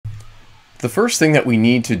The first thing that we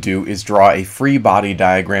need to do is draw a free body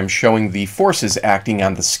diagram showing the forces acting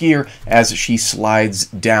on the skier as she slides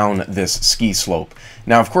down this ski slope.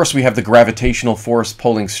 Now, of course, we have the gravitational force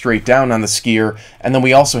pulling straight down on the skier, and then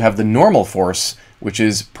we also have the normal force, which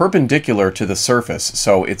is perpendicular to the surface,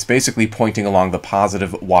 so it's basically pointing along the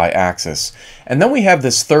positive y-axis. And then we have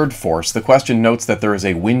this third force. The question notes that there is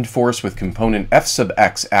a wind force with component F sub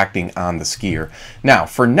x acting on the skier. Now,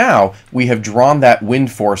 for now, we have drawn that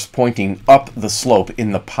wind force pointing up the slope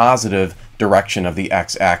in the positive direction of the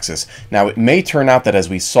x-axis. Now, it may turn out that as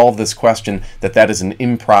we solve this question that is an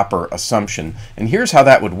improper assumption. And here's how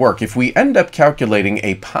that would work. If we end up calculating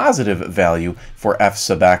a positive value for f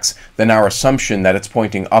sub x, then our assumption that it's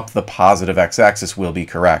pointing up the positive x-axis will be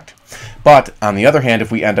correct. But on the other hand,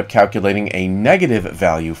 if we end up calculating a negative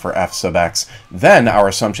value for f sub x, then our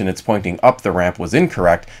assumption it's pointing up the ramp was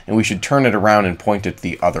incorrect, and we should turn it around and point it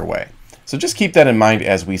the other way. So just keep that in mind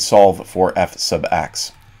as we solve for f sub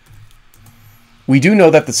x. We do know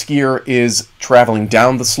that the skier is traveling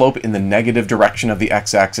down the slope in the negative direction of the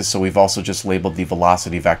x-axis, so we've also just labeled the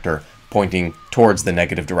velocity vector pointing towards the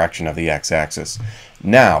negative direction of the x-axis.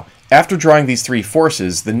 Now, after drawing these three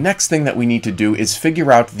forces, the next thing that we need to do is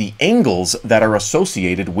figure out the angles that are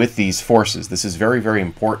associated with these forces. This is very, very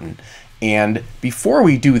important. And before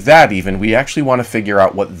we do that even, we actually want to figure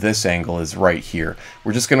out what this angle is right here.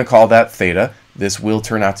 We're just going to call that theta. This will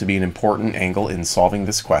turn out to be an important angle in solving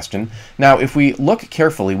this question. Now, if we look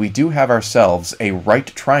carefully, we do have ourselves a right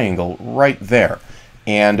triangle right there.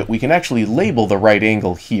 And we can actually label the right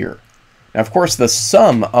angle here. Now, of course, the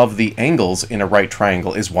sum of the angles in a right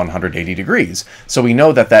triangle is 180 degrees. So we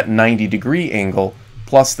know that that 90-degree angle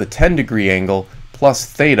plus the 10-degree angle plus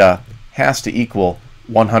theta has to equal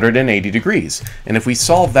 180 degrees. And if we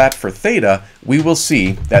solve that for theta, we will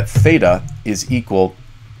see that theta is equal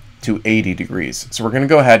to 80 degrees. So we're going to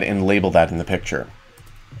go ahead and label that in the picture.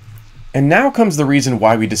 And now comes the reason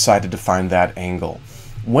why we decided to find that angle.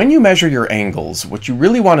 When you measure your angles, what you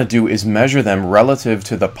really want to do is measure them relative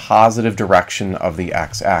to the positive direction of the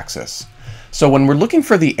x-axis. So when we're looking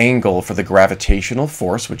for the angle for the gravitational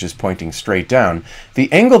force, which is pointing straight down,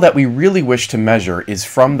 the angle that we really wish to measure is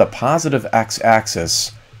from the positive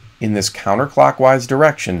x-axis in this counterclockwise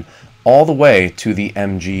direction all the way to the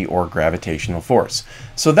mg, or gravitational force.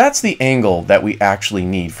 So that's the angle that we actually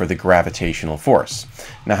need for the gravitational force.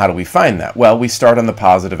 Now, how do we find that? Well, we start on the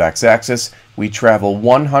positive x-axis, we travel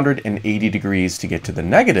 180 degrees to get to the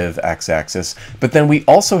negative x-axis, but then we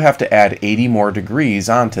also have to add 80 more degrees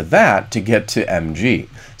onto that to get to mg.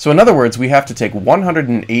 So in other words, we have to take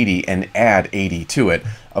 180 and add 80 to it.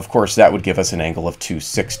 Of course, that would give us an angle of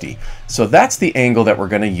 260. So that's the angle that we're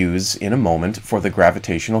going to use in a moment for the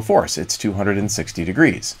gravitational force. It's 260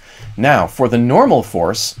 degrees. Now, for the normal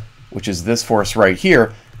force, which is this force right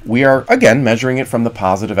here, we are, again, measuring it from the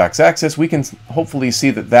positive x-axis. We can hopefully see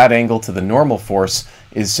that that angle to the normal force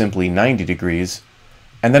is simply 90 degrees.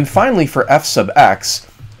 And then finally, for f sub x,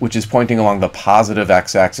 which is pointing along the positive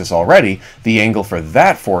x-axis already, the angle for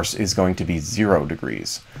that force is going to be 0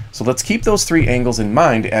 degrees. So let's keep those three angles in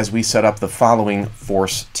mind as we set up the following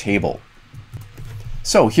force table.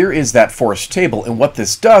 So here is that force table, and what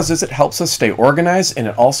this does is it helps us stay organized, and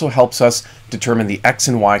it also helps us determine the x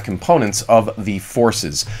and y components of the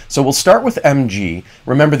forces. So we'll start with mg.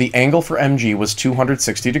 Remember, the angle for mg was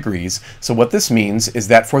 260 degrees. So what this means is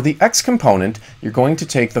that for the x component, you're going to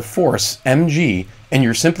take the force mg, and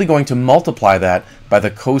you're simply going to multiply that by the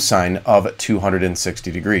cosine of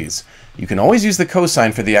 260 degrees. You can always use the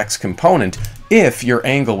cosine for the x component if your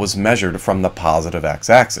angle was measured from the positive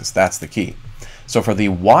x-axis. That's the key. So for the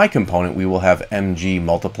y component, we will have mg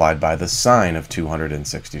multiplied by the sine of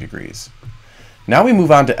 260 degrees. Now we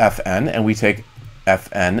move on to fn, and we take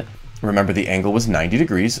fn. Remember, the angle was 90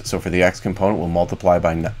 degrees, so for the x component, we'll multiply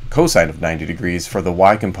by cosine of 90 degrees. For the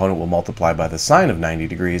y component, we'll multiply by the sine of 90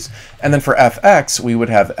 degrees. And then for fx, we would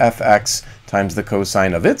have fx times the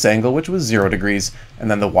cosine of its angle, which was 0 degrees,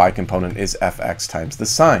 and then the y component is fx times the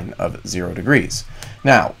sine of 0 degrees.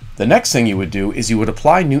 Now, the next thing you would do is you would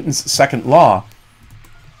apply Newton's second law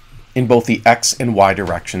in both the x and y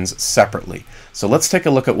directions separately. So let's take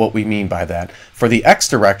a look at what we mean by that. For the x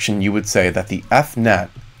direction, you would say that the F net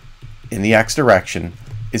in the x direction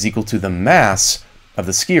is equal to the mass of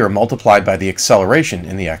the skier multiplied by the acceleration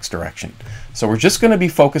in the x direction. So we're just going to be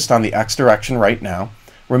focused on the x direction right now.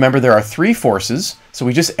 Remember, there are three forces, so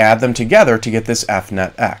we just add them together to get this F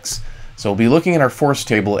net x. So we'll be looking at our force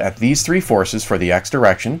table at these three forces for the x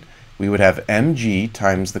direction. We would have mg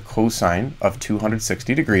times the cosine of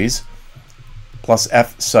 260 degrees plus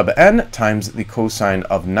f sub n times the cosine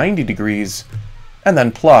of 90 degrees and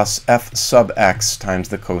then plus f sub x times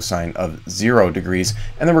the cosine of 0 degrees,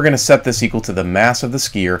 and then we're going to set this equal to the mass of the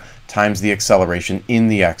skier times the acceleration in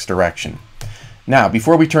the x direction. Now,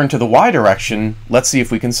 before we turn to the y direction, let's see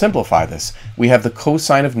if we can simplify this. We have the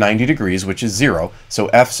cosine of 90 degrees, which is 0, so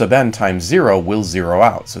f sub n times 0 will 0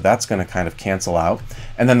 out. So that's going to kind of cancel out.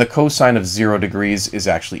 And then the cosine of 0 degrees is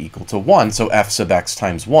actually equal to 1, so f sub x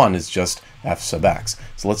times 1 is just f sub x.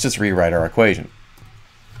 So let's just rewrite our equation.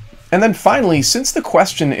 And then finally, since the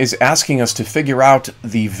question is asking us to figure out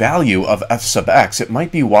the value of f sub x, it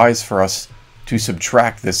might be wise for us to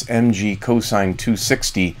subtract this mg cosine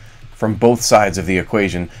 260 from both sides of the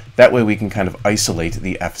equation. That way we can kind of isolate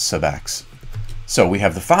the f sub x. So we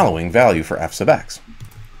have the following value for f sub x.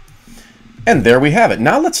 And there we have it.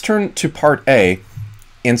 Now let's turn to part A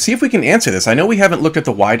and see if we can answer this. I know we haven't looked at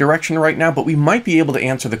the y direction right now, but we might be able to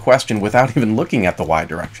answer the question without even looking at the y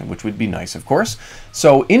direction, which would be nice, of course.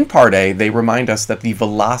 So in part A, they remind us that the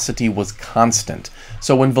velocity was constant.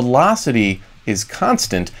 So when velocity is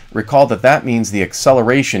constant, recall that that means the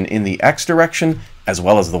acceleration in the x direction as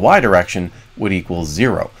well as the y direction would equal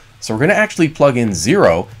 0. So we're going to actually plug in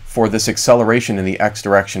 0 for this acceleration in the x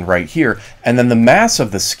direction right here, and then the mass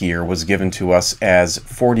of the skier was given to us as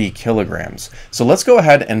 40 kilograms. So let's go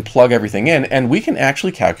ahead and plug everything in, and we can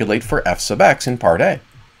actually calculate for f sub x in part A.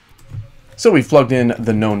 So we've plugged in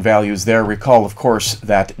the known values there. Recall, of course,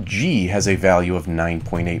 that g has a value of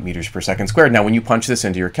 9.8 meters per second squared. Now, when you punch this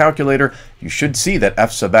into your calculator, you should see that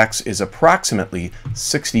f sub x is approximately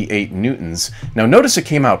 68 newtons. Now, notice it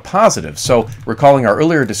came out positive. So recalling our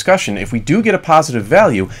earlier discussion, if we do get a positive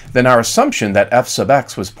value, then our assumption that f sub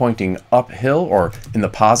x was pointing uphill or in the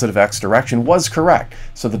positive x direction was correct.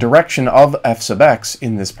 So the direction of f sub x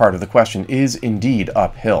in this part of the question is indeed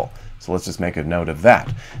uphill. So let's just make a note of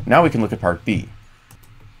that. Now we can look at part B.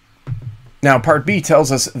 Now, part B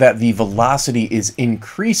tells us that the velocity is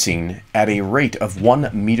increasing at a rate of 1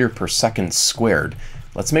 meter per second squared.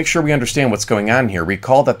 Let's make sure we understand what's going on here.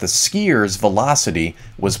 Recall that the skier's velocity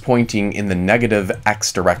was pointing in the negative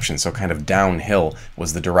x direction, so kind of downhill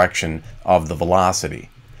was the direction of the velocity.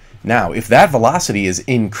 Now, if that velocity is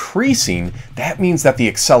increasing, that means that the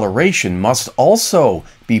acceleration must also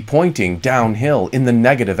be pointing downhill in the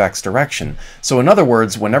negative x direction. So in other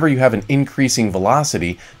words, whenever you have an increasing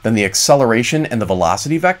velocity, then the acceleration and the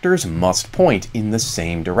velocity vectors must point in the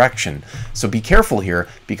same direction. So be careful here,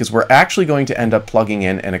 because we're actually going to end up plugging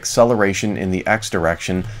in an acceleration in the x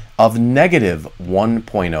direction of negative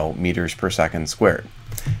 1.0 meters per second squared.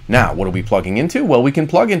 Now, what are we plugging into? Well, we can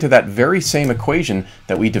plug into that very same equation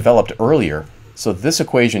that we developed earlier. So this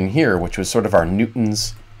equation here, which was sort of our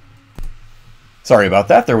Newton's... Sorry about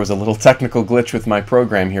that, there was a little technical glitch with my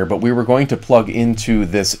program here, but we were going to plug into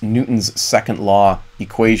this Newton's second law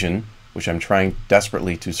equation, which I'm trying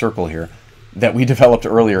desperately to circle here, that we developed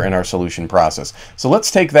earlier in our solution process. So let's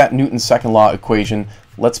take that Newton's second law equation,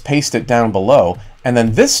 let's paste it down below, and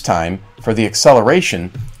then this time, for the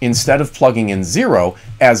acceleration, instead of plugging in 0,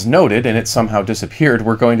 as noted, and it somehow disappeared,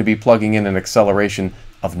 we're going to be plugging in an acceleration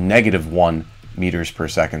of negative 1 meters per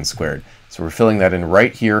second squared. So we're filling that in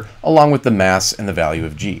right here, along with the mass and the value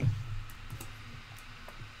of g.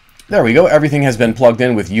 There we go. Everything has been plugged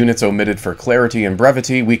in with units omitted for clarity and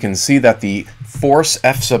brevity. We can see that the force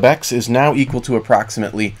F sub x is now equal to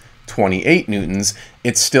approximately 28 newtons.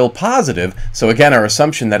 It's still positive, so again, our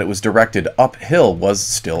assumption that it was directed uphill was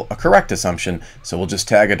still a correct assumption. So we'll just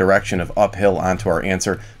tag a direction of uphill onto our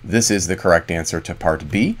answer. This is the correct answer to part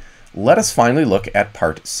B. Let us finally look at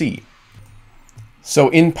part C. So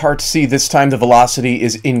in part C, this time the velocity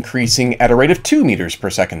is increasing at a rate of 2 meters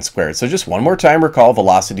per second squared. So just one more time, recall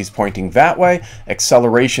velocity is pointing that way.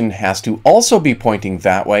 Acceleration has to also be pointing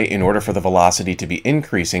that way in order for the velocity to be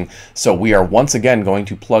increasing. So we are once again going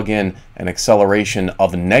to plug in an acceleration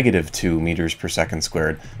of negative 2 meters per second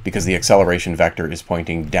squared because the acceleration vector is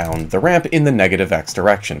pointing down the ramp in the negative x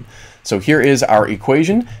direction. So here is our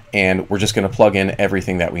equation, and we're just going to plug in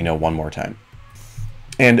everything that we know one more time.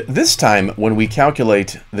 And this time, when we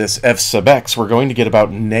calculate this F sub x, we're going to get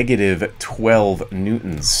about negative 12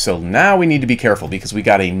 newtons. So now we need to be careful because we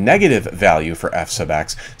got a negative value for F sub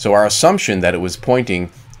x. So our assumption that it was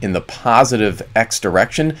pointing in the positive x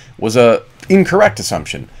direction was an incorrect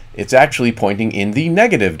assumption. It's actually pointing in the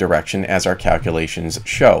negative direction as our calculations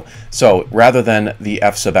show. So rather than the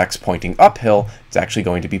F sub x pointing uphill, it's actually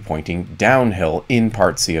going to be pointing downhill in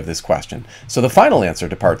part C of this question. So the final answer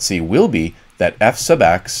to part C will be that F sub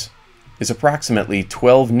x is approximately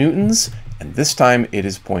 12 newtons, and this time it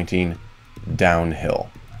is pointing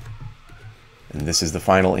downhill. And this is the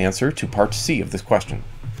final answer to part C of this question.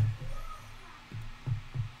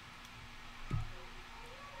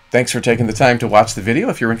 Thanks for taking the time to watch the video.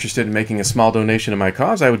 If you're interested in making a small donation to my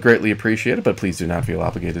cause, I would greatly appreciate it, but please do not feel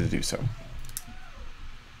obligated to do so.